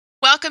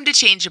Welcome to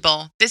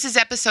Changeable. This is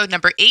episode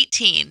number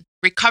 18,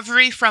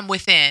 Recovery from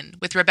Within,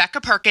 with Rebecca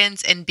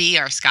Perkins and B.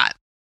 R. Scott.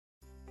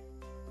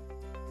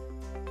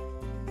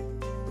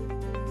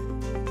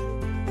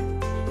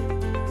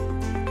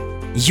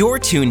 You're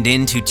tuned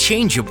in to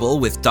Changeable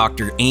with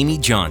Dr. Amy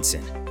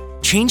Johnson.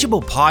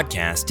 Changeable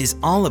podcast is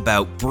all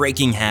about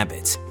breaking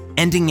habits,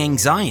 ending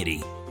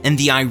anxiety, and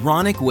the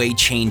ironic way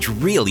change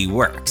really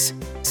works.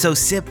 So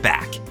sit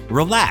back,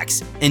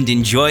 relax, and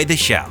enjoy the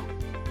show.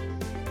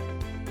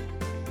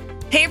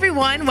 Hey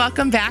everyone,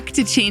 welcome back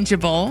to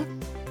Changeable.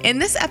 In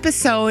this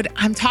episode,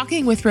 I'm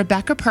talking with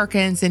Rebecca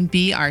Perkins and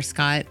B. R.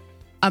 Scott,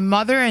 a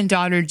mother and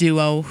daughter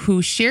duo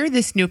who share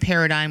this new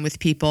paradigm with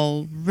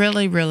people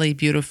really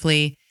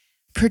beautifully,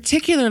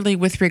 particularly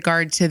with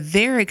regard to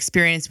their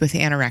experience with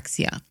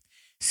anorexia.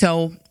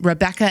 So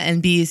Rebecca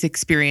and B's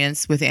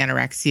experience with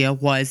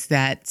anorexia was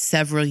that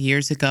several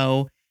years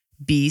ago,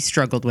 B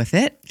struggled with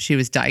it. She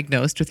was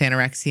diagnosed with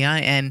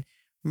anorexia and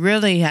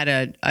really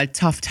had a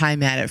tough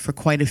time at it for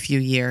quite a few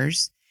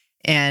years.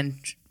 And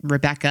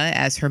Rebecca,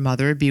 as her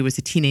mother, B was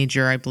a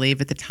teenager, I believe,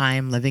 at the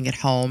time, living at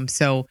home.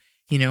 So,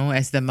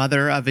 as the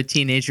mother of a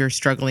teenager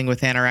struggling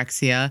with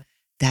anorexia,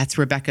 that's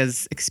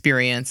Rebecca's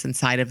experience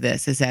inside of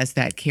this, is as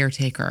that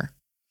caretaker.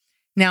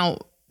 Now,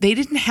 they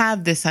didn't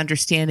have this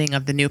understanding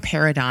of the new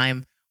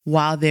paradigm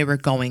while they were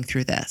going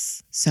through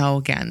this. So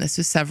again, this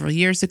was several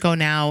years ago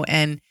now,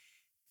 and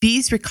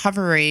B's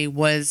recovery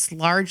was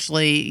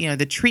largely,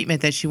 the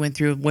treatment that she went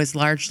through was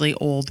largely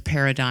old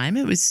paradigm.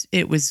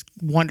 It was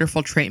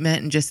wonderful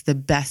treatment and just the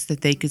best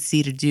that they could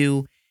see to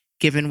do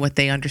given what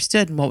they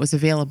understood and what was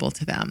available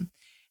to them.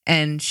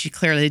 And she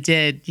clearly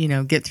did,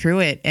 get through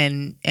it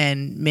and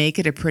make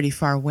it a pretty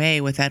far way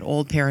with that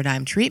old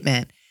paradigm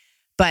treatment.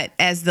 But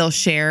as they'll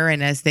share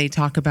and as they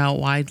talk about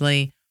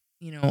widely,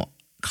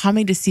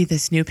 coming to see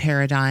this new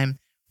paradigm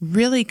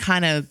really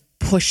kind of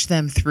pushed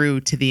them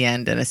through to the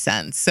end in a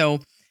sense. So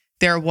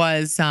there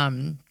was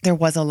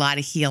a lot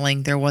of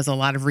healing, there was a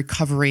lot of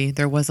recovery,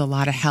 there was a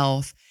lot of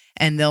health.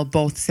 And they'll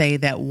both say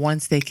that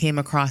once they came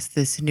across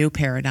this new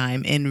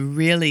paradigm and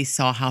really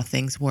saw how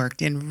things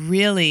worked and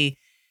really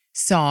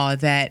saw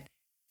that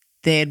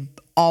they had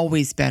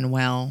always been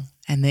well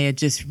and they had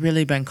just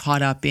really been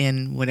caught up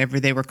in whatever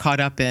they were caught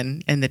up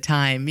in the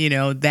time,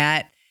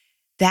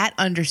 that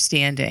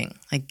understanding,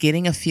 like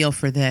getting a feel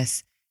for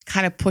this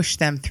kind of pushed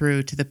them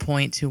through to the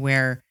point to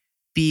where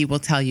B will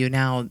tell you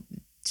now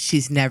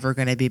she's never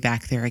going to be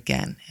back there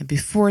again. And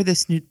before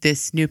this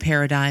new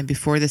paradigm,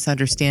 before this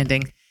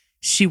understanding,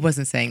 she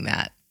wasn't saying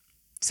that.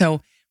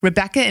 So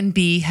Rebecca and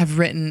B have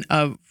written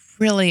a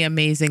really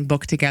amazing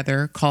book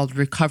together called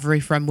Recovery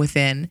from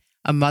Within,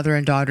 a mother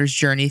and daughter's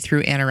journey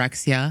through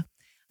anorexia.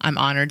 I'm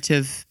honored to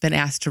have been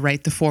asked to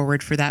write the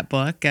foreword for that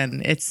book.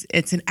 And it's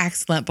an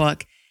excellent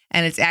book.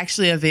 And it's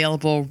actually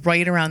available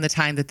right around the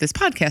time that this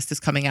podcast is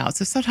coming out.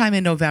 So sometime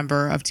in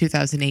November of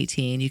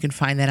 2018, you can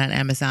find that on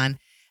Amazon.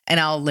 And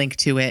I'll link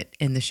to it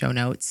in the show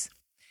notes.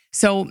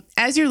 So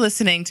as you're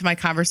listening to my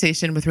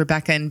conversation with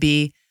Rebecca and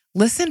B,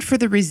 listen for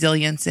the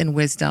resilience and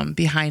wisdom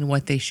behind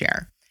what they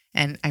share.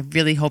 And I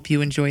really hope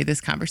you enjoy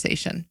this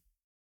conversation.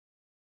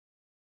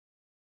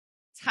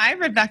 Hi,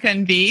 Rebecca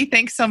and B.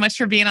 Thanks so much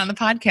for being on the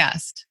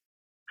podcast.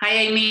 Hi,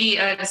 Amy.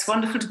 It's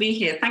wonderful to be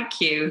here. Thank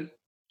you.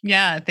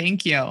 Yeah,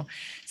 thank you.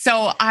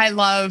 So I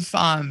love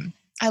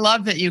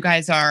that you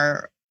guys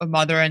are a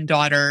mother and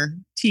daughter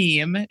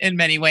team in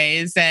many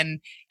ways,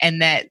 and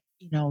that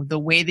the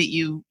way that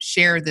you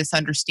share this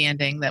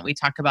understanding that we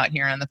talk about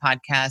here on the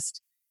podcast,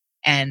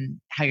 and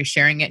how you're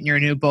sharing it in your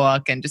new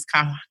book, and just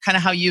kind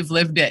of how you've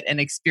lived it and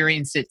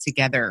experienced it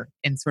together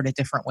in sort of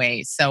different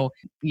ways. So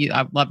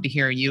I'd love to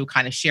hear you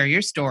kind of share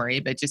your story,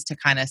 but just to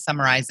kind of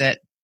summarize it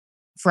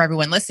for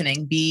everyone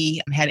listening,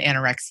 B had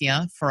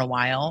anorexia for a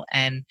while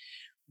and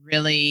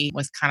really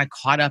was kind of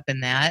caught up in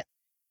that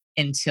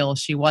until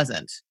she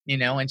wasn't,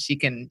 and she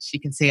can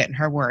say it in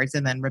her words.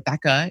 And then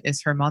Rebecca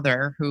is her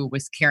mother who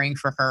was caring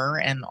for her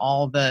and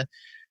all the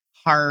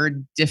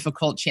hard,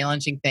 difficult,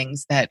 challenging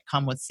things that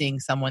come with seeing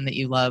someone that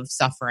you love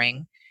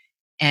suffering.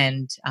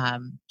 And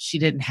she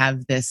didn't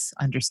have this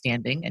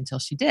understanding until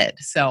she did.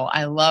 So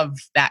I love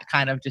that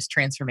kind of just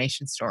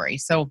transformation story.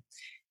 So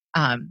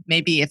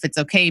maybe if it's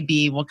okay,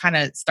 B, we'll kind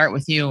of start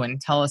with you and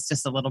tell us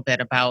just a little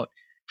bit about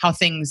how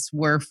things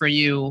were for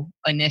you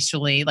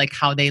initially, like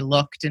how they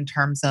looked in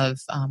terms of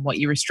what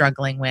you were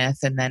struggling with,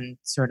 and then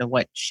sort of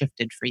what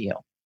shifted for you.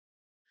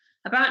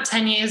 About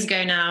 10 years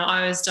ago now,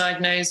 I was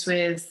diagnosed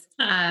with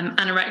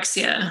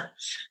anorexia.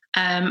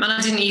 And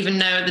I didn't even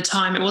know at the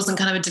time. It wasn't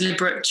kind of a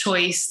deliberate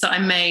choice that I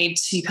made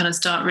to kind of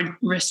start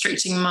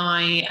restricting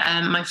my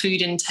my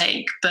food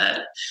intake,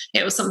 but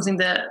it was something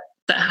that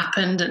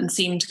happened and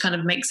seemed to kind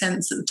of make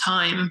sense at the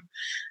time.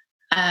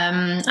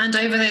 And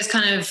over those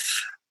kind of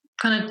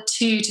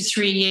 2 to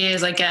 3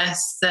 years, I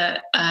guess,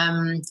 that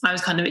I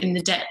was kind of in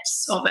the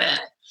depths of it,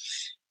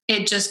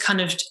 it just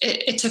kind of,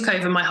 it took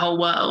over my whole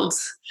world.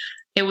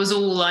 It was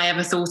all I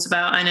ever thought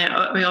about. I know,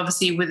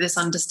 obviously with this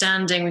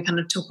understanding, we kind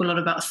of talk a lot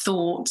about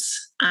thought,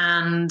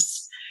 and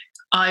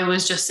I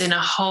was just in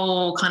a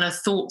whole kind of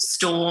thought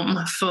storm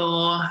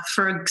for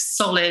a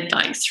solid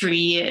like 3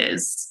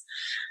 years.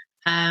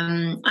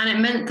 And it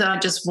meant that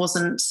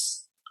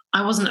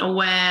I wasn't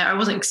aware, I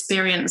wasn't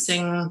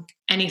experiencing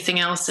anything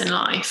else in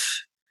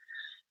life.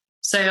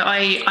 So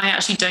I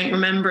actually don't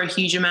remember a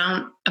huge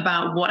amount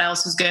about what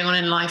else was going on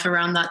in life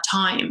around that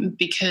time,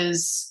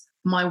 because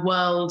my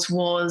world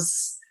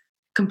was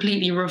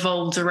completely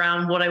revolved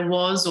around what I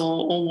was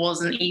or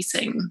wasn't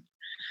eating.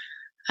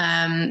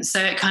 So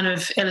it kind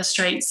of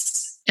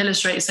illustrates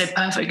so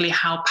perfectly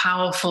how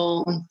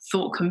powerful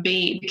thought can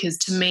be, because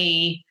to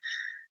me,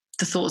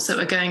 the thoughts that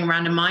were going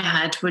around in my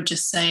head were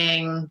just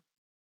saying,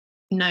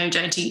 no,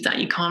 don't eat that.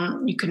 You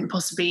couldn't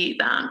possibly eat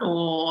that,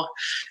 or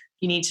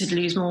you need to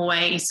lose more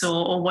weight,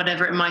 or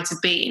whatever it might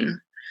have been.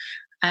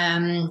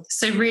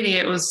 So really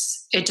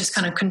it just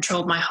kind of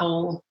controlled my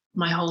whole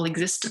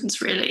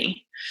existence,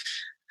 really.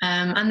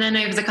 And then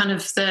over the kind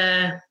of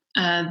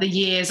the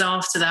years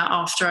after that,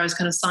 after I was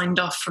kind of signed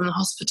off from the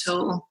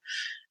hospital,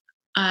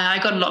 I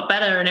got a lot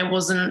better, and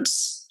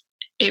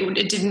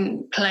it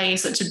didn't play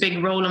such a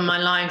big role in my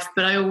life,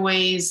 but I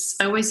always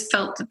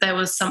felt that there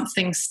was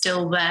something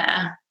still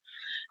there.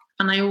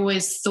 And I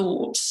always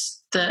thought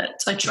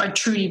that I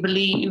truly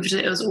believed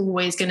that it was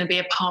always going to be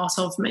a part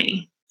of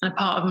me and a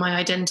part of my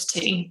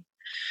identity.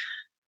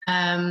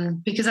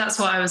 Because that's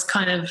what I was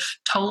kind of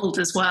told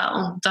as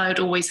well, that I'd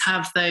always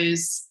have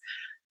those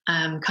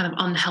kind of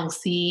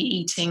unhealthy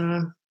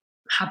eating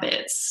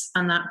habits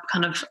and that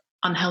kind of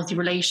unhealthy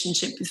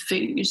relationship with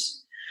food.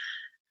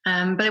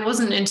 But it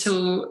wasn't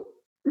until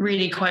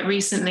really quite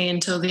recently,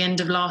 until the end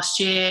of last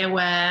year,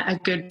 where a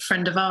good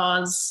friend of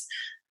ours,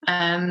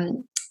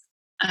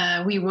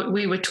 we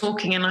were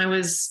talking, and I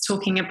was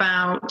talking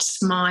about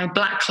my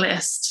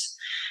blacklist,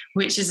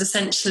 which is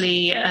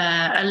essentially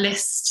a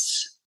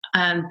list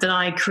that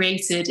I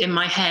created in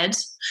my head,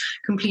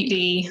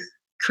 completely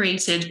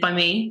created by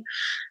me,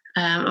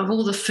 of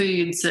all the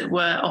foods that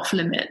were off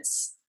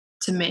limits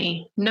to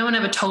me. No one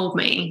ever told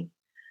me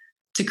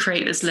to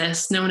create this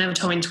list. No one ever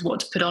told me what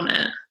to put on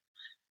it.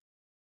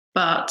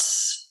 But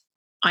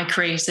I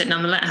created it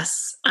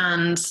nonetheless.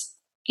 And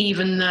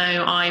even though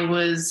I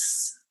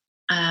was,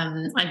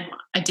 I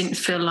didn't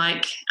feel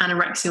like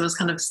anorexia was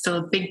kind of still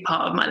a big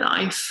part of my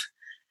life,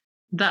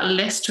 that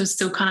list was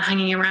still kind of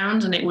hanging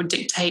around, and it would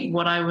dictate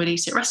what I would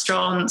eat at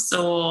restaurants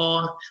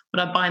or what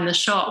I'd buy in the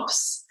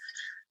shops.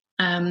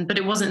 But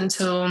it wasn't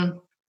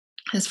until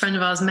this friend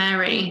of ours,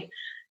 Mary,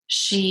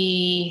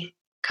 she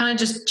kind of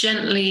just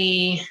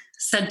gently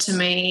said to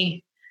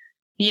me,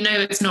 you know,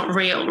 it's not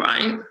real,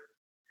 right?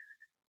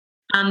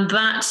 And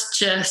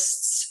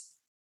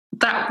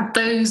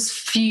those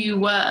few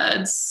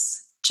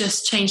words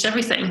just changed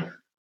everything. And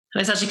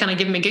it's actually kind of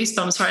giving me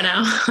goosebumps right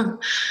now.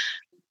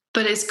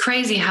 But it's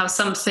crazy how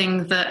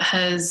something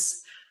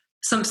as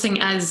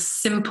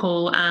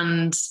simple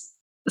and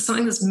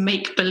something that's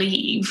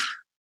make-believe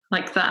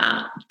like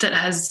that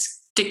has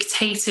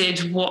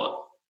dictated what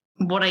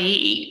I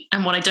eat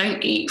and what I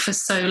don't eat for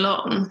so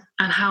long,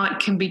 and how it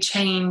can be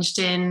changed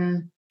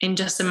in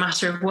just a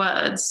matter of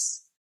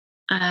words.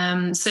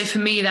 So for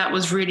me, that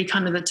was really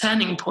kind of the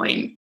turning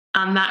point,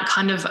 and that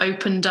kind of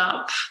opened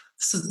up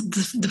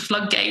the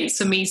floodgates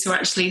for me to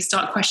actually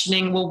start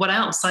questioning, well, what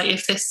else? Like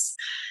if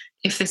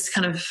this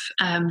kind of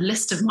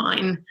list of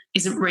mine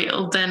isn't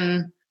real,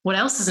 then what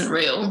else isn't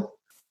real?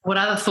 What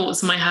other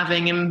thoughts am I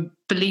having, and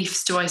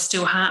beliefs do I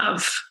still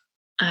have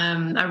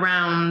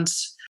around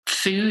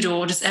food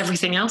or just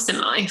everything else in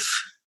life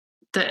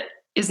that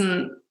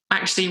isn't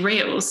actually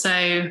real?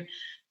 So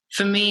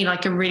for me,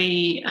 like a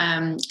really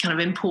kind of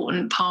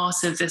important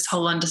part of this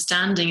whole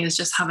understanding is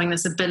just having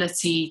this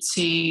ability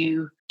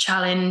to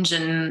challenge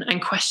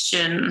and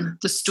question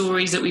the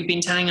stories that we've been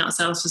telling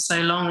ourselves for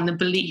so long, and the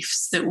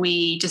beliefs that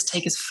we just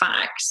take as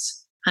fact.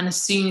 And as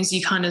soon as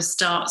you kind of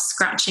start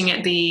scratching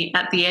at the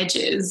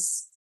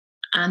edges,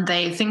 and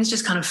things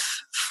just kind of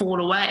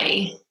fall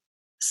away.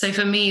 So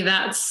for me,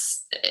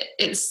 that's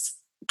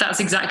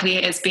exactly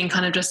it. It's been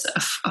kind of just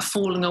a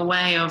falling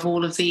away of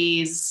all of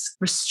these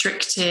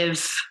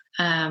restrictive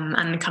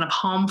and kind of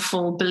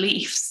harmful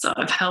beliefs that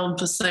I've held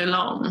for so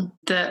long,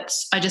 that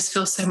I just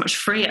feel so much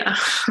freer.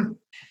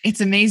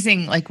 It's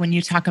amazing, like when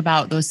you talk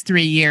about those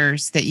 3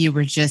 years that you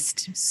were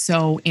just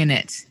so in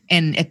it.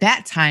 And at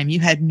that time, you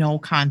had no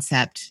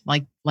concept,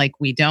 like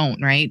we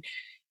don't, right?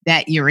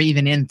 That you're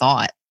even in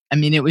thought. I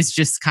mean, it was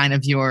just kind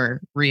of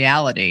your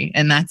reality.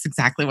 And that's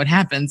exactly what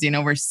happens. You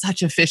know, we're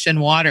such a fish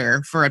in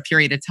water for a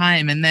period of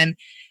time. And then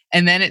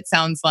it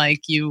sounds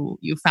like you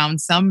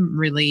found some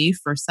relief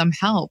or some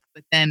help,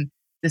 but then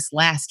this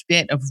last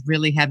bit of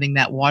really having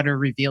that water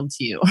revealed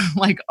to you,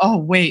 like, oh,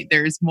 wait,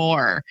 there's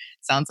more.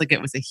 Sounds like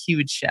it was a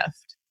huge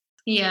shift.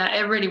 Yeah,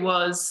 it really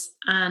was.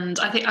 And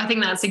I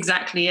think that's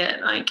exactly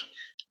it. Like,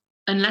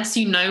 unless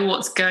you know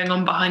what's going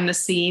on behind the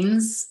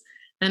scenes,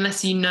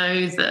 unless you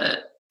know that,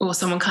 or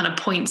someone kind of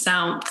points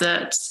out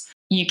that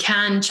you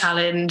can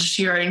challenge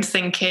your own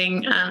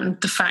thinking and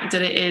the fact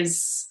that it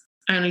is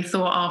only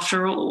thought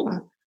after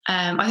all,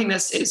 I think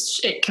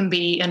it can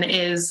be, and it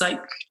is,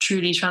 like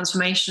truly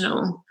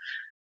transformational.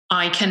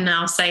 I can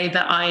now say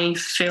that I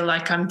feel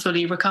like I'm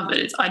fully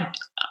recovered.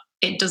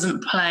 It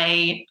doesn't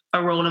play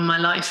a role in my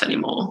life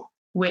anymore,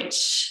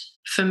 which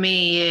for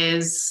me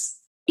is,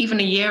 even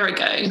a year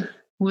ago,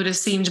 would have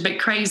seemed a bit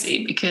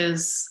crazy,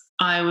 because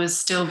I was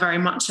still very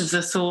much of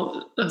the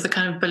thought of the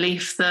kind of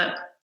belief that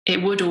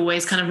it would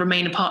always kind of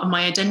remain a part of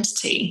my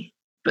identity.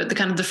 But the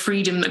kind of the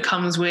freedom that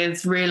comes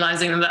with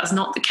realizing that that's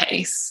not the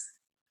case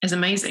is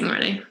amazing,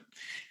 really.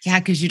 Yeah,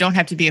 because you don't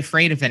have to be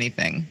afraid of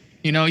anything.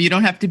 You know, you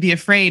don't have to be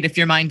afraid if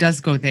your mind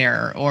does go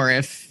there, or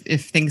if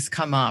things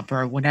come up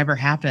or whatever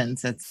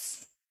happens.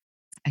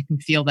 I can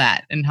feel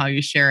that in how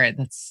you share it.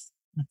 That's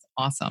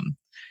awesome.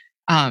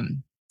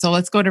 So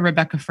let's go to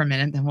Rebecca for a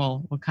minute, then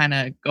we'll kind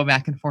of go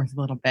back and forth a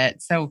little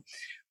bit. So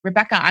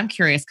Rebecca, I'm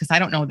curious because I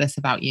don't know this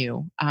about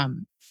you.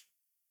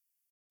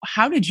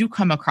 How did you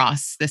come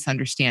across this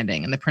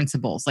understanding and the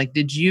principles? Like,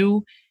 did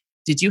you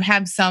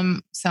have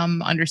some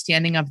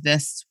understanding of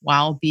this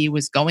while B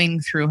was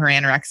going through her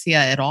anorexia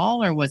at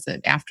all, or was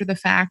it after the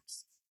fact?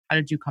 How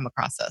did you come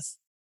across this?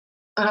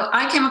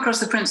 I came across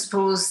the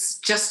principles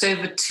just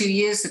over 2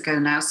 years ago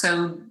now,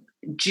 so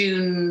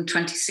June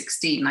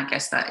 2016, I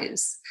guess that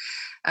is.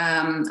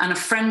 And a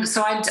friend,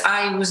 so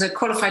I was a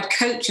qualified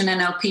coach and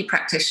NLP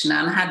practitioner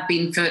and had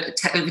been for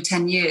over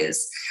 10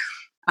 years.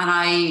 And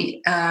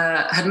I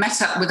had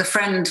met up with a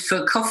friend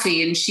for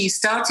coffee, and she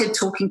started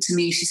talking to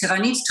me. She said, I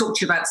need to talk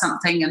to you about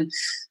something, and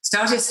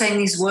started saying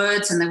these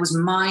words, and there was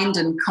mind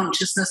and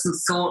consciousness and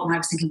thought. And I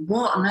was thinking,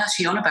 what on earth is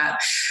she on about?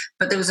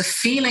 But there was a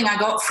feeling I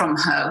got from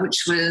her,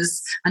 which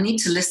was, I need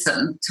to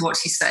listen to what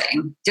she's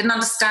saying. Didn't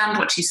understand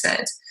what she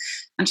said.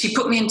 And she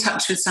put me in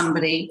touch with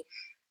somebody,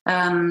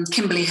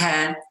 Kimberly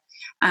Hare.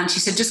 And she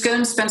said, just go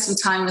and spend some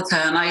time with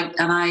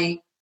her.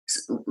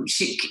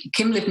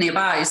 Kim lived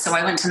nearby, so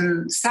I went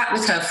and sat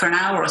with her for an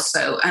hour or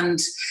so. And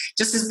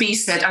just as B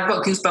said, I've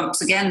got goosebumps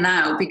again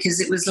now, because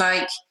it was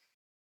like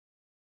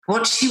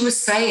what she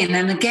was saying.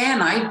 And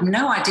again, I had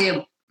no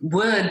idea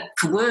word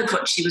for word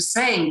what she was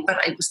saying,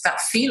 but it was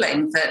that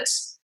feeling that,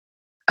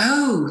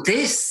 oh,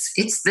 this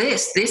is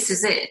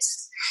it.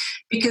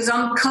 Because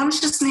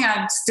unconsciously,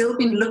 I'd still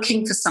been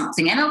looking for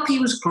something. NLP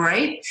was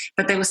great,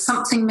 but there was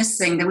something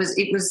missing. There was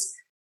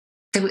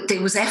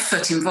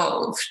effort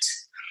involved.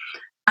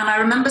 And I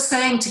remember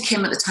saying to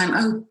Kim at the time,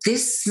 oh,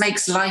 this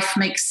makes life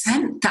make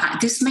sense.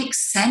 This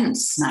makes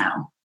sense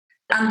now.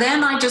 And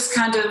then I just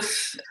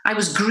I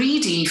was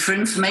greedy for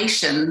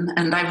information,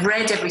 and I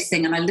read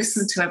everything and I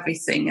listened to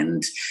everything,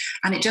 and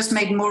it just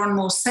made more and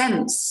more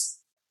sense.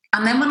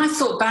 And then when I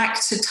thought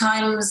back to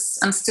times,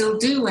 and still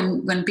do,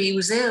 when B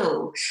was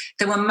ill,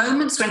 there were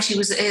moments when she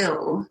was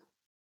ill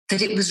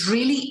that it was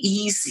really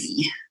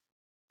easy.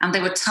 And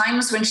there were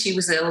times when she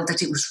was ill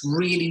that it was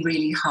really,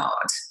 really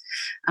hard.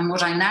 And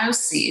what I now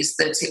see is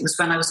that it was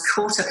when I was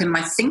caught up in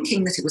my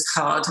thinking that it was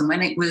hard, and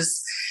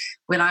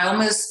when I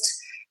almost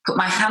put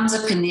my hands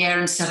up in the air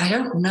and said, I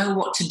don't know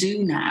what to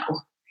do now,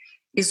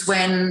 is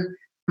when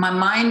my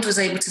mind was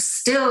able to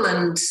still,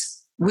 and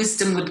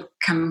wisdom would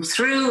come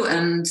through,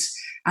 and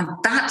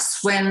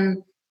that's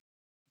when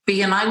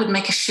B and I would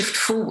make a shift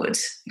forward,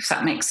 if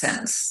that makes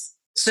sense.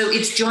 So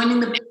it's joining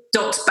the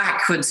dots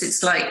backwards.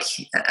 It's like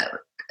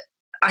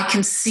I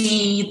can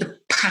see the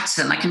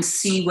pattern. I can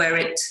see where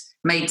it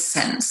made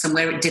sense and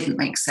where it didn't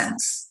make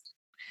sense.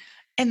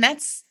 And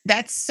that's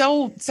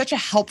such a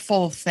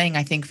helpful thing,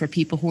 I think, for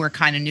people who are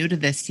kind of new to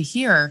this to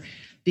hear,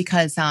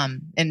 because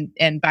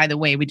and by the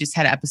way, we just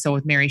had an episode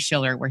with Mary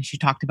Schiller where she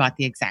talked about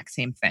the exact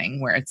same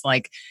thing, where it's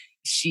like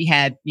she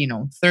had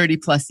 30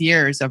 plus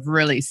years of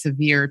really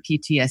severe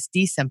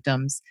PTSD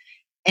symptoms,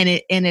 and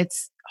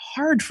it's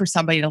hard for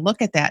somebody to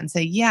look at that and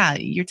say, yeah,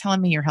 you're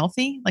telling me you're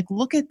healthy? Like,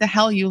 look at the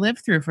hell you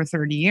lived through for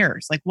 30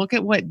 years. Like, look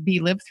at what B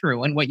lived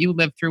through and what you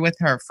lived through with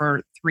her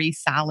for 3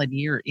 solid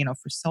years,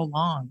 for so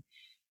long.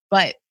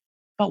 But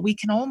we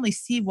can only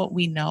see what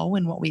we know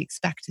and what we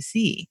expect to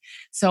see.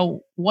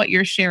 So what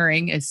you're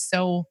sharing is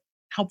so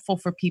helpful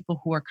for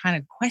people who are kind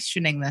of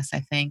questioning this,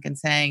 I think, and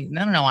saying,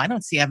 no, I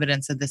don't see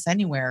evidence of this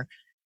anywhere.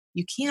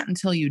 You can't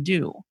until you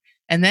do.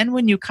 And then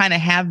when you kind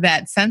of have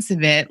that sense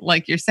of it,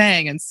 like you're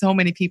saying, and so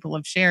many people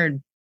have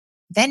shared,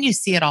 then you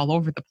see it all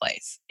over the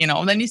place.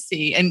 Then you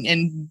see,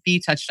 and B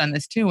touched on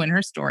this too in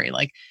her story.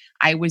 Like,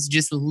 I was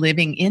just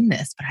living in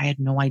this, but I had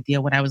no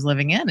idea what I was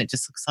living in. It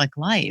just looks like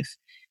life.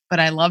 But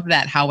I love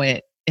that how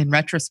it, in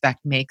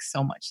retrospect, makes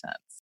so much sense.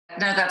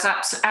 No,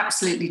 that's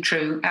absolutely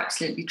true.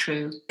 Absolutely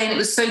true. And it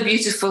was so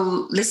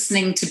beautiful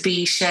listening to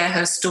B share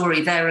her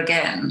story there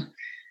again.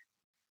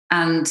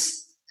 And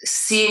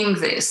seeing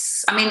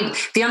this, I mean,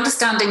 the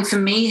understanding for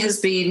me has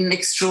been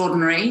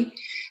extraordinary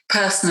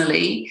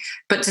personally,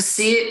 but to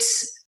see it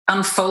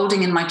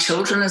unfolding in my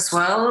children as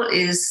well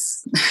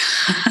is,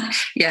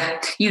 yeah,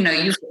 you've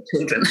got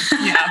children.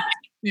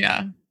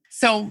 Yeah.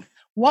 So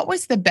what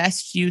was the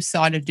best you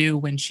saw to do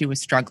when she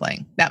was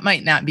struggling? That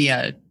might not be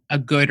a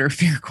good or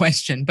fair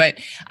question, but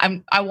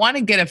I want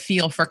to get a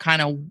feel for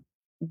kind of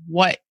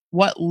what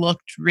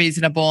looked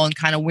reasonable and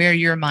kind of where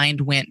your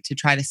mind went to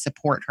try to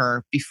support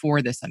her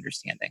before this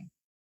understanding.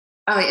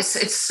 Oh,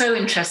 it's so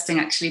interesting,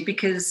 actually,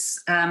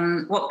 because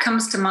what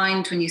comes to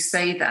mind when you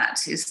say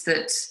that is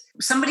that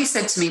somebody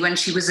said to me when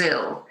she was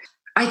ill,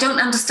 I don't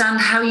understand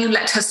how you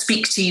let her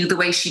speak to you the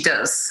way she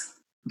does.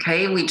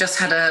 Okay, we just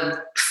had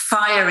a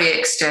fiery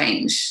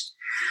exchange.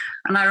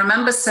 And I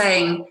remember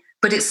saying,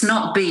 but it's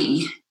not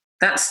B.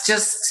 That's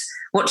just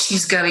what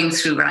she's going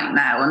through right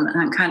now.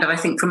 And kind of, I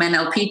think from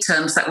NLP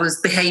terms, that was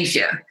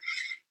behavior.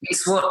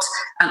 It's what,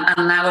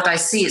 and now what I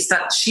see is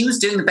that she was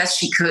doing the best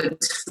she could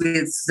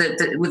with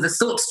the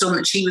thought storm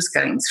that she was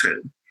going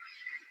through.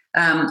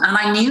 And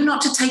I knew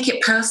not to take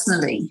it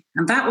personally.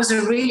 And that was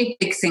a really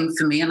big thing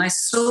for me. And I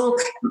saw,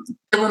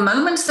 there were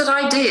moments that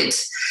I did,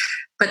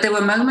 but there were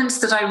moments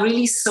that I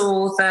really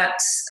saw that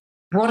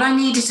what I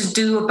needed to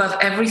do above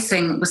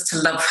everything was to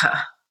love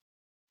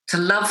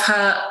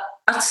her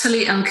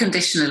utterly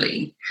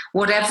unconditionally,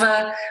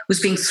 whatever was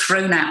being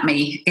thrown at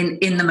me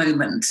in the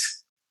moment.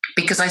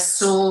 Because I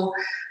saw,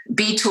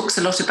 B talks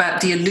a lot about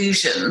the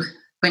illusion,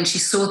 when she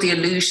saw the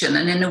illusion,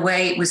 and in a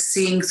way it was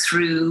seeing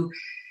through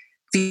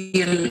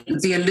the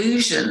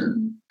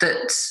illusion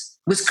that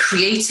was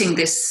creating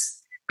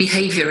this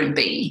behavior in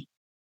B.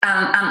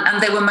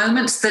 And there were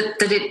moments that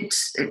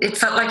it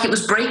felt like it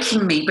was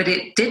breaking me, but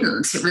it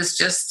didn't. It was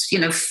just,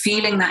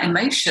 feeling that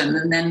emotion,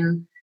 and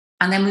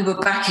then we were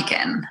back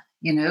again,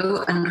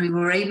 and we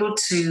were able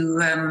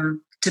to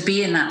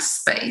be in that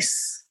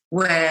space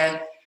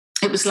where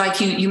it was like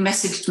you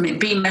messaged me.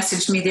 B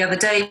messaged me the other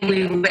day.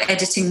 We were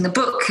editing the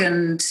book,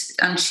 and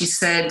she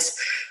said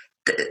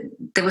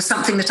there was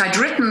something that I'd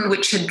written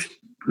which had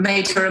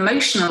made her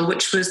emotional,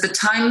 which was the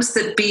times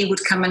that B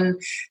would come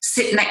and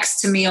sit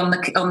next to me on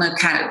the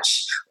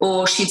couch,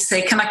 or she'd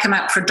say, "Can I come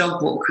out for a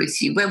dog walk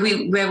with you?" Where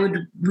we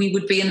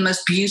would be in the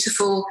most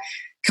beautiful,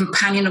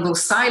 companionable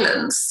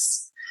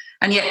silence,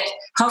 and yet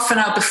half an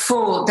hour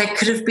before there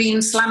could have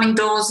been slamming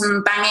doors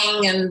and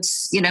banging and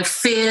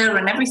fear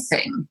and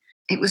everything.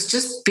 It was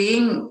just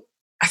being.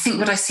 I think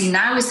what I see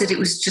now is that it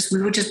was just, we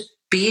were just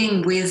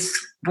being with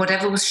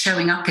whatever was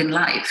showing up in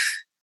life,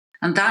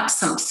 and that's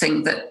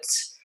something that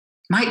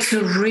might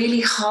feel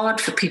really hard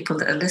for people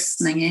that are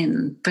listening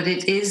in, but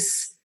it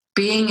is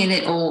being in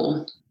it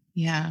all.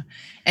 Yeah.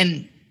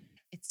 And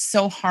it's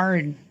so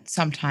hard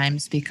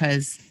sometimes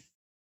because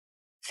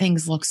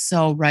things look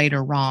so right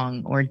or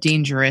wrong or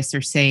dangerous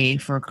or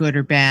safe or good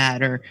or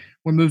bad, or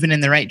we're moving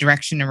in the right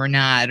direction or we're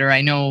not. Or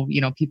I know,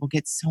 people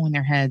get so in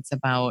their heads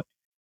about,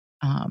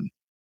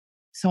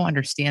 so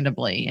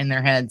understandably in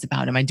their heads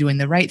about, am I doing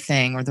the right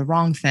thing or the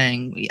wrong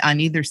thing on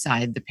either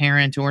side, the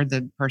parent or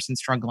the person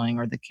struggling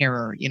or the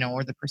carer,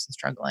 or the person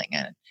struggling.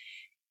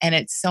 And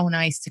it's so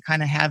nice to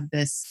kind of have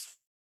this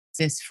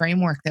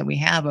framework that we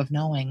have of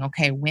knowing,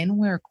 okay, when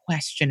we're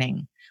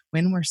questioning,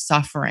 when we're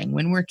suffering,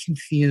 when we're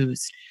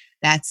confused,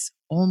 that's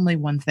only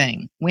one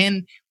thing.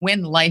 When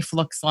life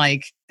looks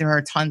like there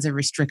are tons of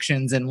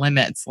restrictions and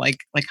limits, like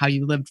how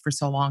you lived for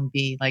so long,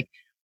 B, like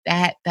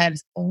that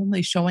is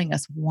only showing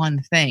us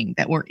one thing,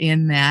 that we're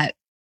in that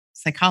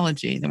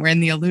psychology, that we're in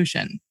the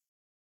illusion.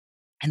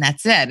 And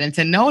that's it. And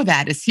to know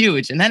that is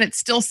huge. And then it's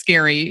still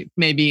scary,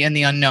 maybe in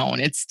the unknown.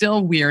 It's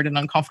still weird and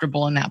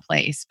uncomfortable in that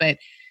place. But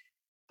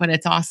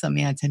it's awesome,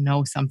 to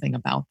know something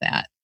about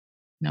that,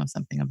 know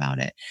something about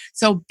it.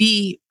 So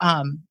B,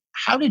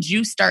 how did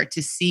you start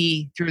to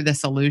see through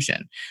this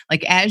illusion?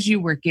 Like as you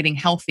were getting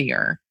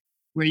healthier,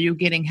 were you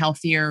getting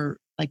healthier?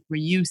 Like, were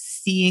you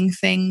seeing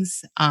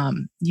things?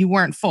 You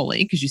weren't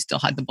fully, because you still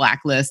had the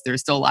blacklist.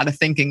 There's still a lot of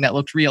thinking that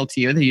looked real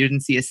to you that you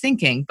didn't see as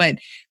thinking. But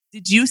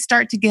did you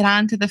start to get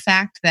on to the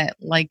fact that,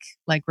 like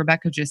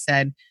Rebecca just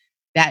said,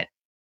 that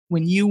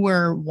when you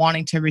were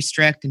wanting to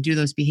restrict and do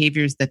those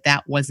behaviors,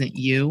 that wasn't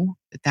you,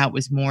 that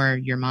was more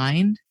your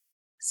mind?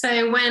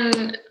 So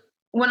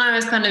when I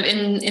was kind of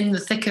in the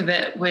thick of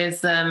it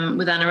with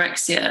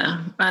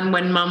anorexia, and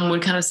when Mum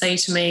would kind of say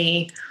to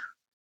me,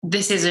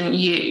 "This isn't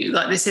you,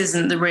 like this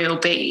isn't the real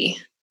B,"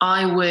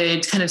 I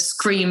would kind of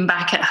scream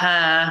back at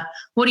her,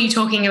 "What are you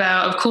talking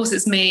about? Of course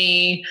it's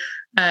me.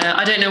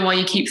 I don't know why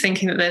you keep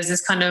thinking that there's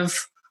this kind of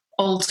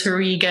alter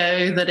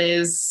ego that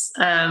is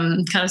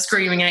kind of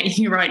screaming at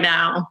you right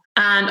now."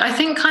 And I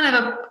think kind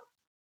of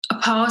a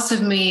part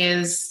of me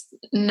is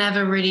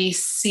never really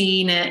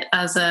seen it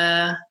as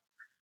a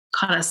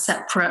kind of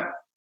separate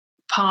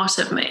part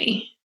of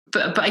me.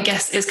 But I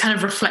guess it's kind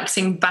of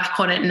reflecting back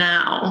on it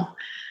now,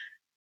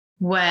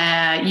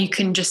 where you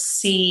can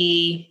just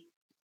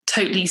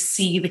totally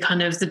see the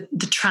kind of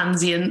the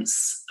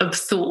transience of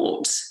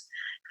thought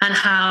and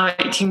how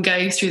it can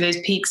go through those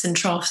peaks and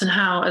troughs, and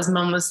how, as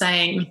Mum was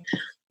saying,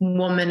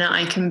 one minute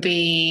I can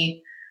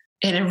be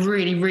in a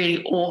really,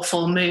 really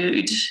awful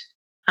mood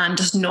and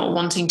just not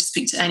wanting to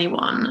speak to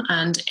anyone,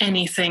 and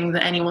anything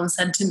that anyone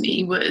said to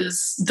me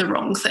was the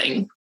wrong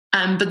thing.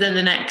 But then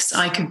the next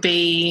I could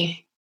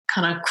be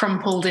kind of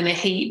crumpled in a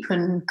heap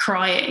and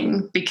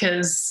crying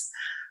because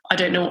I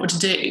don't know what to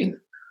do.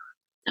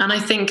 And I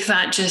think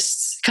that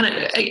just kind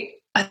of,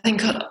 I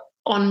think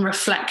on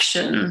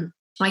reflection,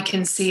 I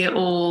can see it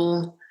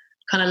all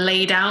kind of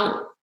laid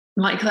out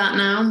like that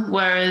now.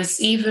 Whereas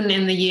even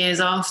in the years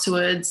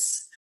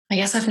afterwards, I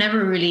guess I've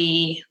never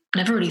really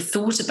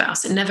thought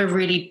about it, never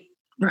really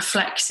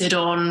reflected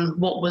on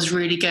what was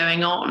really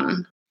going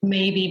on.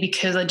 Maybe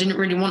because I didn't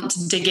really want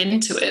to dig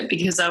into it,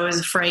 because I was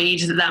afraid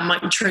that that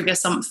might trigger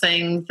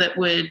something that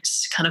would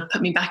kind of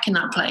put me back in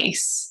that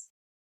place.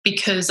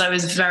 Because I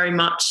was very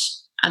much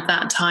at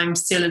that time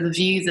still of the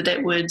view that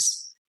it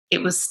was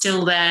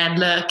still there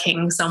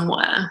lurking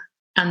somewhere,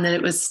 and that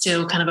it was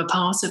still kind of a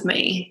part of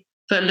me.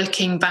 But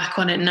looking back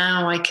on it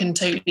now, I can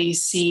totally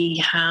see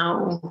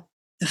how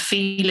the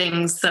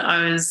feelings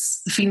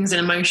and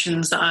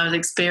emotions that I was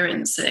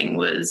experiencing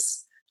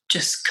was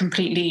just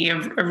completely a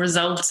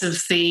result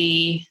of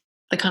the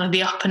kind of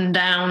the up and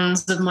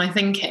downs of my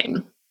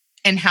thinking.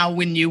 And how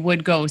when you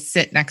would go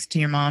sit next to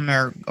your mom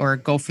or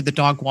go for the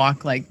dog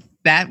walk, like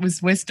that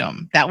was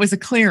wisdom. That was a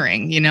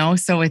clearing,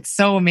 So it's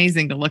so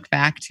amazing to look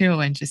back to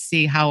and just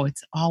see how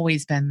it's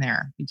always been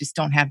there. You just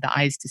don't have the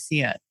eyes to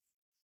see it.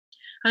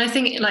 And I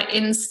think like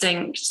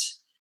instinct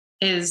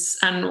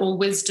or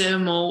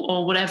wisdom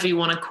or whatever you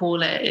want to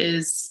call it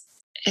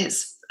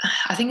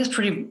I think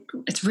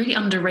it's really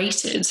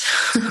underrated.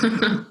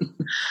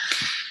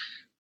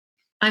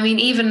 I mean,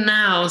 even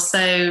now,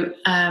 so,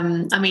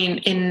 I mean,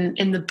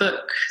 in the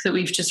book that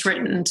we've just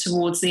written,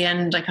 towards the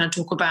end, I kind of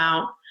talk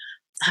about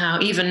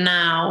how even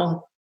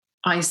now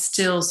I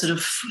still sort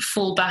of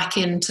fall back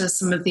into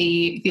some of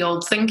the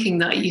old thinking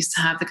that I used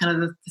to have, the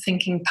kind of the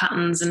thinking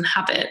patterns and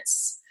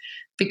habits,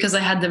 because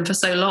I had them for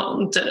so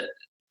long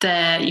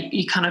that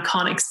you kind of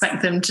can't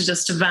expect them to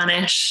just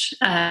vanish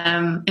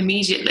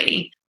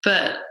immediately.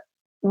 But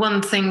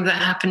one thing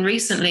that happened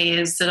recently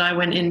is that I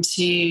went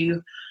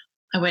into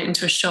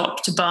a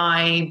shop to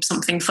buy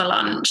something for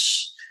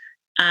lunch,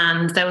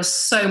 and there was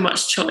so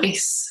much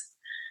choice,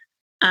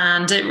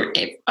 and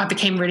I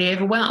became really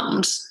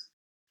overwhelmed.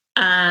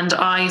 And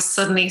I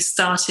suddenly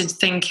started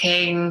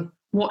thinking,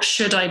 what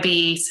should I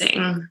be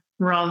eating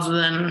rather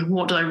than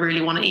what do I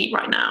really want to eat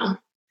right now?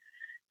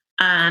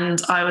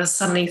 And I was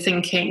suddenly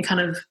thinking,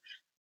 kind of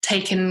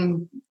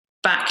taken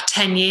back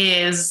 10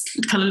 years,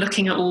 kind of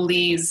looking at all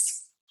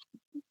these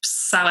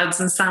salads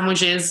and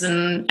sandwiches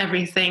and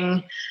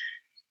everything,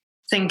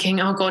 thinking,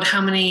 oh God, how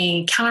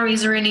many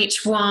calories are in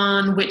each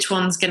one? Which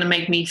one's going to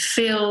make me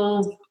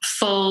feel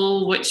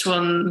full? Which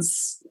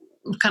one's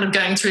kind of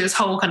going through this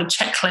whole kind of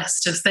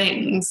checklist of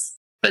things.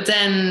 But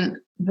then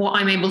what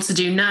I'm able to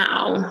do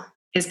now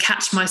is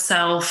catch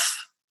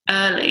myself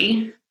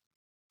early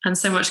and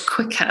so much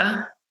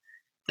quicker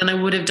than I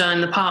would have done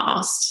in the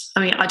past. I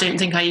mean, I don't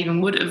think I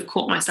even would have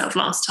caught myself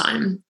last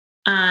time.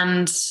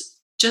 And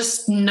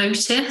just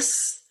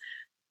notice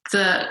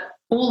that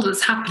all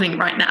that's happening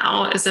right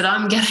now is that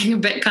I'm getting a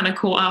bit kind of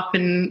caught up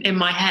in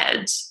my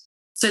head.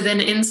 So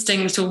then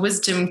instinct or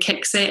wisdom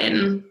kicks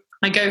in.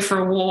 I go for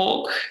a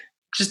walk,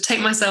 just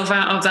take myself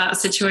out of that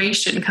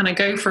situation, kind of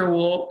go for a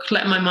walk,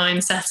 let my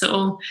mind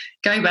settle,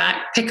 go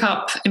back, pick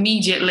up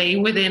immediately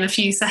within a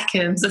few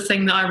seconds the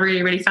thing that I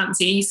really, really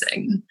fancy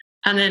eating,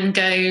 and then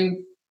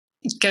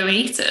go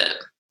eat it.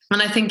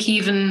 And I think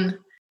even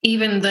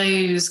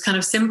those kind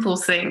of simple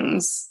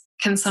things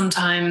can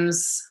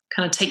sometimes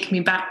kind of take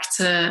me back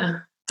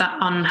to that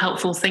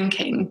unhelpful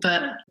thinking.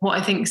 But what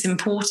I think is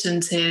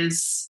important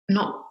is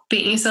not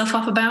beating yourself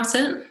up about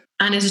it,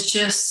 and is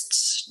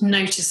just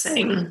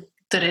noticing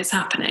that it's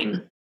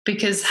happening.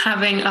 Because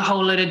having a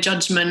whole load of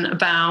judgment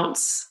about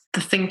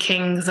the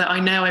thinking that I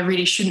know I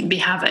really shouldn't be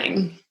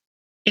having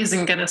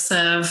isn't going to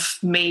serve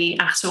me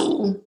at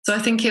all. So I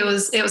think it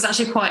was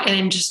actually quite an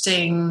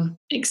interesting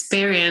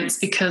experience,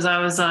 because I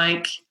was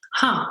like,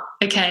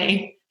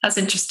 okay, that's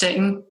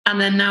interesting.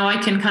 And then now I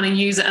can kind of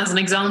use it as an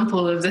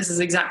example of this is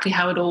exactly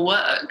how it all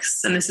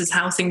works. And this is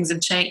how things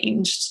have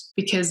changed.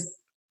 Because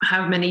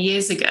how many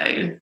years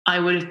ago I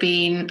would have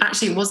been,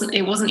 actually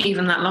it wasn't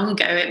even that long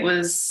ago. It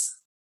was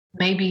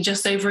maybe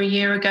just over a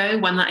year ago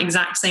when that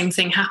exact same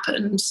thing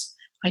happened.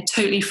 I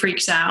totally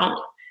freaked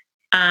out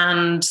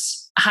and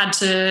had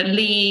to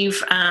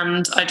leave,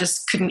 and I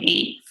just couldn't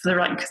eat for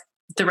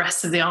the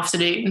rest of the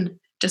afternoon,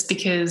 just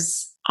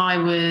because I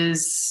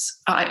was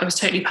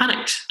totally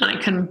panicked, and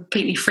it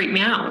completely freaked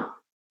me out.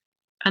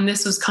 And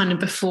this was kind of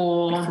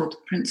before the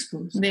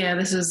principles. Yeah,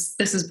 this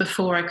is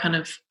before I kind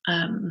of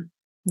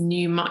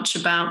knew much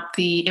about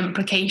the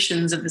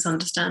implications of this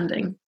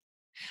understanding.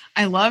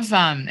 I love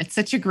it's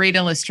such a great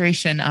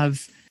illustration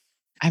of,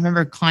 I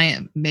remember a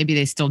client, maybe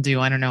they still do,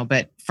 I don't know,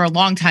 but for a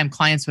long time,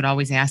 clients would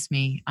always ask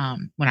me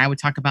when I would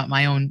talk about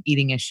my own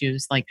eating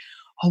issues, like,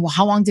 oh, well,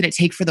 how long did it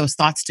take for those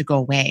thoughts to go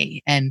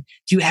away? And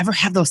do you ever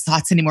have those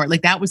thoughts anymore?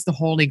 Like that was the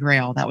holy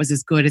grail. That was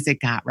as good as it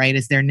got, right?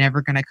 Is they're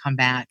never going to come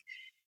back.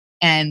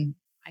 And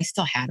I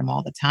still had them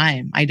all the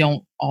time. I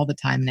don't all the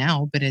time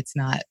now, but it's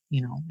not,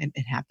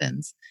 it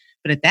happens.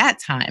 But at that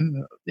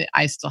time,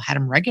 I still had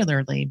them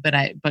regularly, but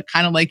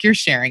kind of like you're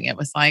sharing, it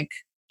was like,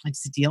 I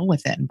just deal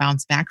with it and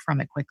bounce back from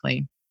it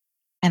quickly.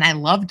 And I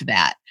loved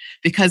that,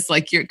 because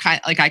like you're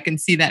kind like, I can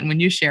see that. And when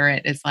you share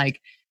it, it's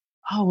like,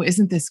 oh,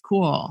 isn't this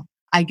cool?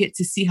 I get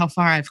to see how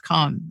far I've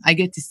come. I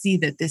get to see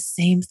that this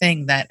same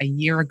thing that a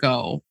year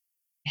ago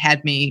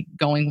had me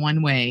going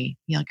one way,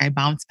 I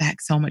bounce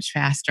back so much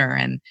faster.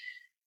 And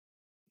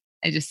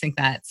I just think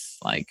that's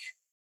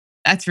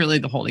really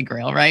the holy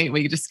grail, right?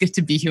 We just get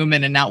to be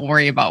human and not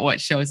worry about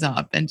what shows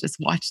up and just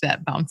watch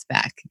that bounce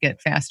back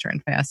get faster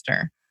and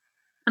faster.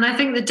 And I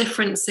think the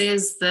difference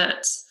is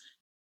that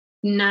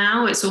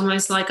now it's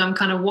almost like I'm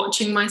kind of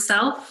watching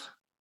myself.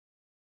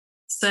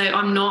 So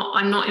I'm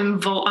not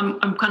involved.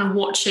 I'm kind of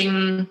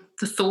watching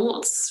the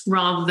thoughts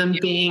rather than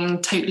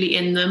being totally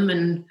in them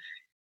and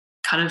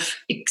kind of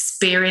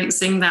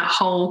experiencing that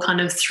whole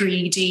kind of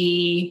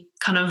 3D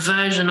kind of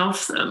version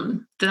of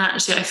them. That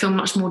actually I feel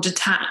much more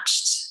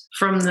detached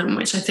from them,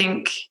 which I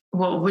think,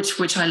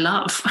 which I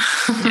love.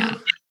 Yeah.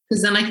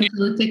 Because then I can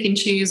kind of pick and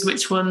choose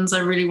which ones I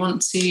really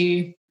want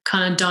to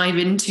kind of dive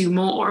into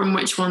more and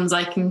which ones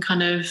I can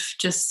kind of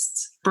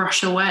just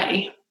brush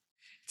away.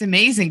 It's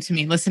amazing to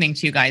me listening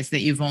to you guys that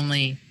you've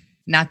only,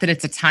 not that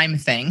it's a time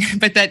thing,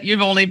 but that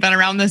you've only been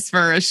around this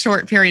for a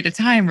short period of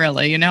time,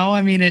 really,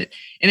 I mean,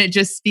 it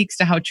just speaks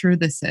to how true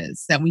this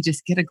is, that we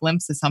just get a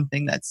glimpse of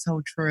something that's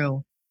so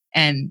true.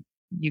 And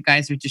you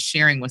guys are just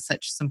sharing with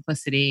such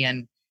simplicity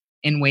and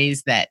in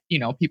ways that,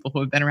 people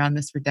who have been around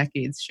this for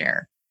decades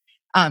share.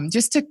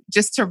 Just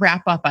to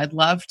wrap up, I'd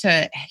love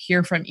to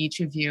hear from each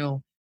of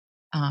you.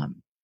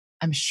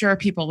 I'm sure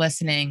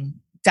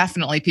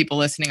definitely people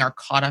listening are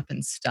caught up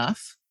in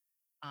stuff,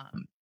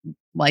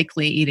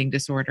 likely eating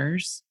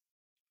disorders,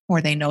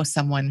 or they know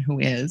someone who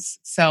is.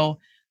 So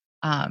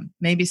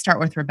maybe start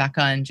with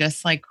Rebecca and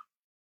just I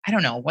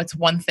don't know, what's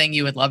one thing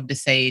you would love to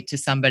say to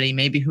somebody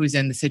maybe who's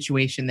in the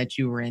situation that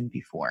you were in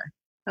before?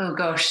 Oh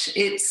gosh,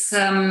 it's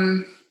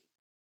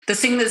the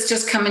thing that's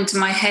just come into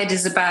my head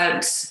is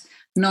about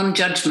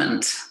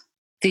non-judgment.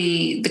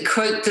 The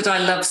quote that I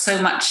love so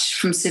much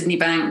from Sydney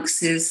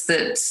Banks is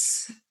that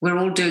we're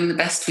all doing the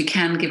best we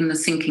can given the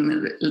thinking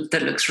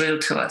that looks real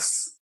to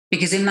us.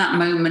 Because in that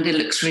moment, it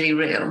looks really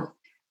real.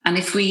 And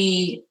if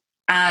we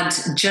add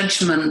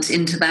judgment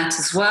into that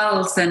as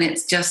well, then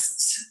it's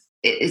just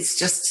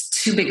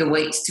too big a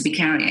weight to be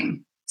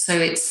carrying. So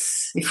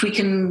if we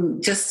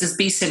can, just as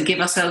B said, give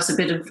ourselves a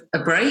bit of a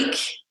break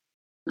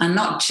and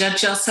not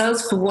judge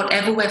ourselves for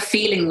whatever we're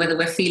feeling, whether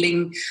we're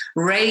feeling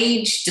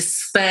rage,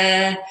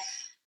 despair,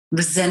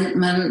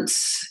 resentment,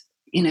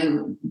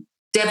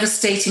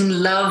 devastating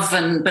love,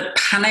 but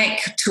panic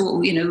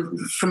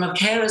from a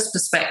carer's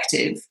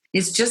perspective,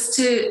 is just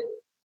to,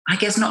 I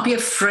guess, not be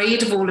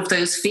afraid of all of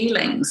those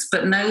feelings,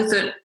 but know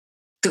that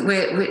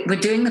we're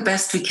doing the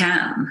best we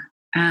can.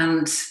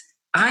 And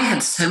I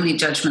had so many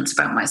judgments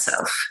about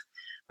myself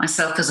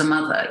as a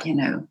mother,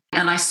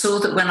 and I saw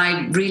that when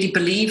I really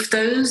believed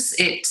those,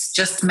 it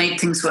just made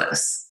things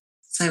worse.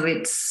 So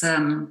it's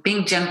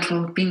being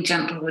gentle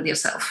with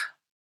yourself.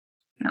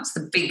 That's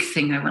the big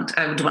thing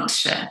I would want to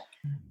share.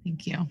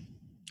 Thank you. How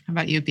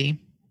about you, B?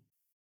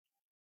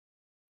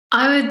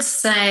 I would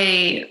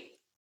say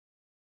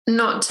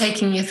not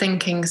taking your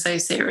thinking so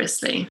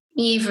seriously,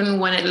 even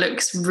when it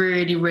looks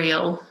really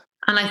real.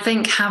 And I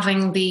think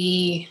having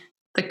the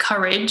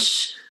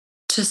courage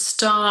to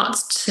start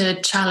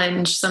to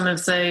challenge some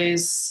of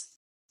those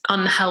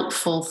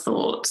unhelpful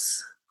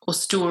thoughts or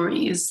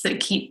stories that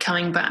keep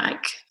coming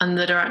back and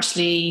that are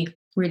actually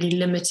really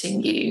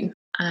limiting you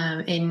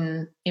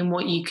in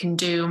what you can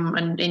do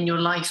and in your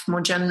life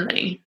more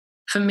generally.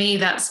 For me,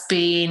 that's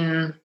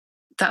been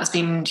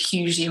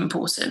hugely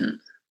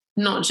important,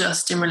 not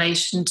just in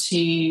relation to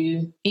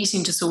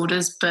eating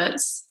disorders,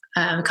 but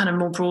kind of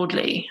more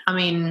broadly. I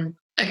mean,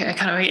 a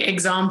kind of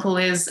example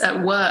is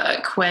at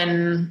work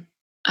when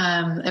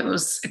it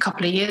was a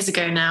couple of years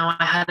ago now,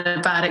 I had a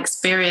bad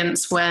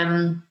experience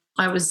when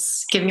I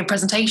was giving a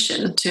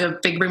presentation to a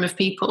big room of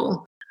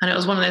people. And it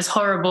was one of those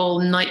horrible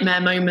nightmare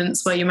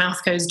moments where your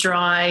mouth goes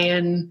dry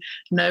and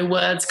no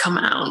words come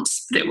out,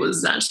 but it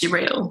was actually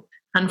real.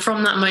 And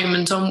from that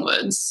moment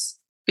onwards,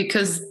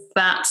 because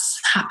that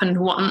happened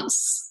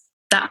once,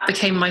 that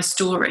became my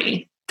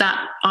story,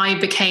 that I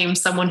became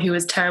someone who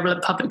was terrible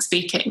at public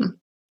speaking.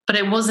 But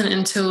it wasn't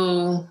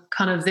until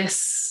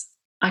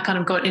I kind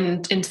of got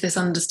into this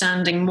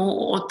understanding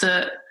more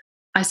that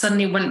I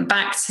suddenly went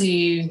back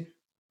to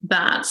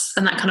that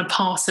and that kind of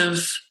part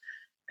of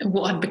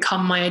what had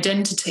become my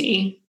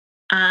identity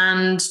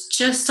and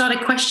just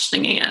started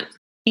questioning it.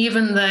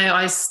 Even though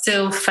I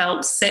still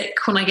felt sick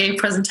when I gave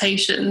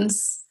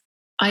presentations,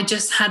 I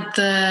just had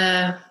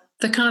the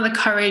kind of the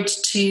courage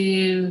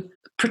to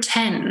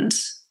pretend,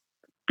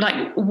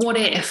 like, what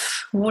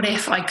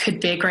if I could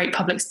be a great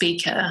public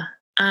speaker?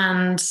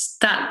 And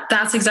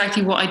that's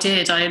exactly what I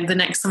did. The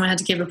next time I had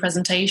to give a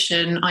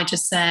presentation, I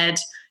just said,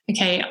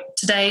 okay,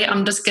 today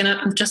I'm just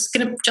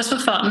for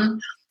fun,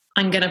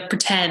 I'm gonna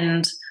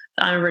pretend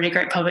that I'm a really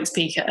great public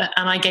speaker.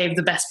 And I gave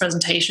the best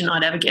presentation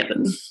I'd ever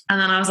given.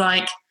 And then I was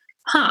like,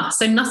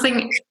 so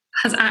nothing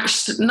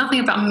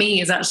about me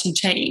has actually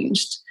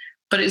changed,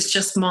 but it's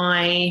just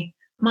my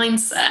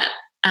mindset,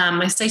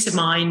 my state of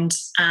mind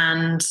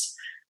and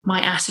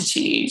my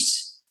attitude,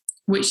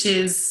 which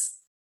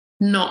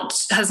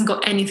hasn't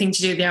got anything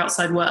to do with the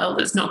outside world.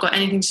 It's not got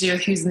anything to do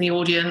with who's in the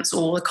audience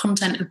or the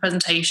content of the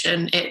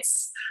presentation.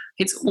 It's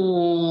It's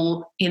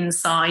all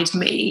inside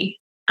me.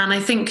 And I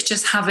think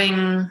just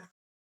having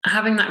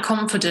that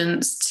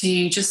confidence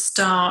to just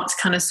start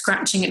kind of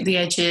scratching at the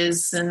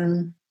edges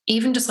and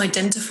even just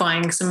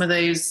identifying some of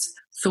those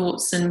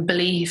thoughts and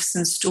beliefs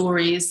and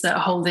stories that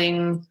are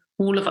holding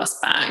all of us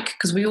back,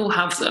 because we all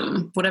have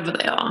them, whatever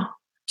they are.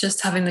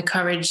 Just having the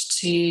courage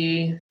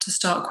to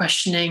start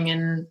questioning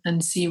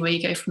and see where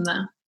you go from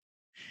there.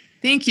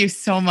 Thank you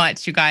so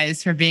much, you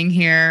guys, for being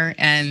here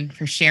and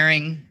for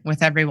sharing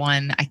with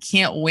everyone. I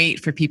can't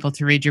wait for people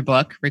to read your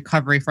book,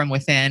 Recovery from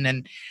Within,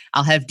 and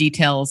I'll have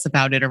details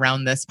about it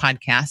around this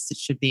podcast. It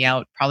should be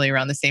out probably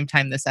around the same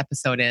time this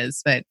episode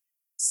is, but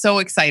so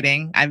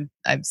exciting.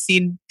 I've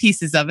seen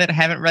pieces of it. I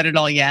haven't read it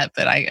all yet,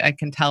 but I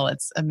can tell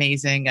it's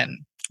amazing, and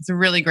it's a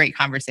really great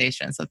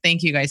conversation. So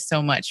thank you guys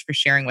so much for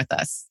sharing with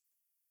us.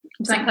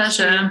 It's a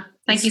pleasure.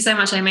 Thank you so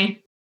much,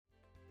 Amy.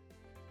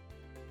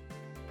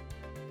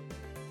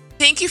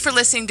 Thank you for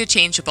listening to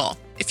Changeable.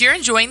 If you're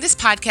enjoying this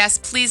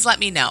podcast, please let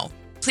me know.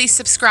 Please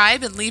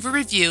subscribe and leave a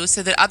review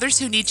so that others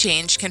who need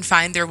change can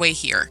find their way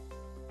here.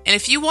 And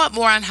if you want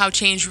more on how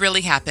change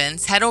really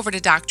happens, head over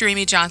to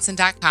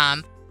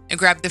dramyjohnson.com and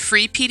grab the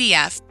free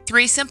PDF,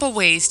 3 Simple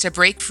Ways to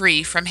Break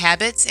Free from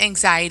Habits,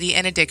 Anxiety,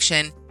 and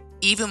Addiction,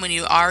 even when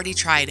you already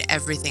tried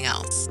everything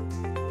else.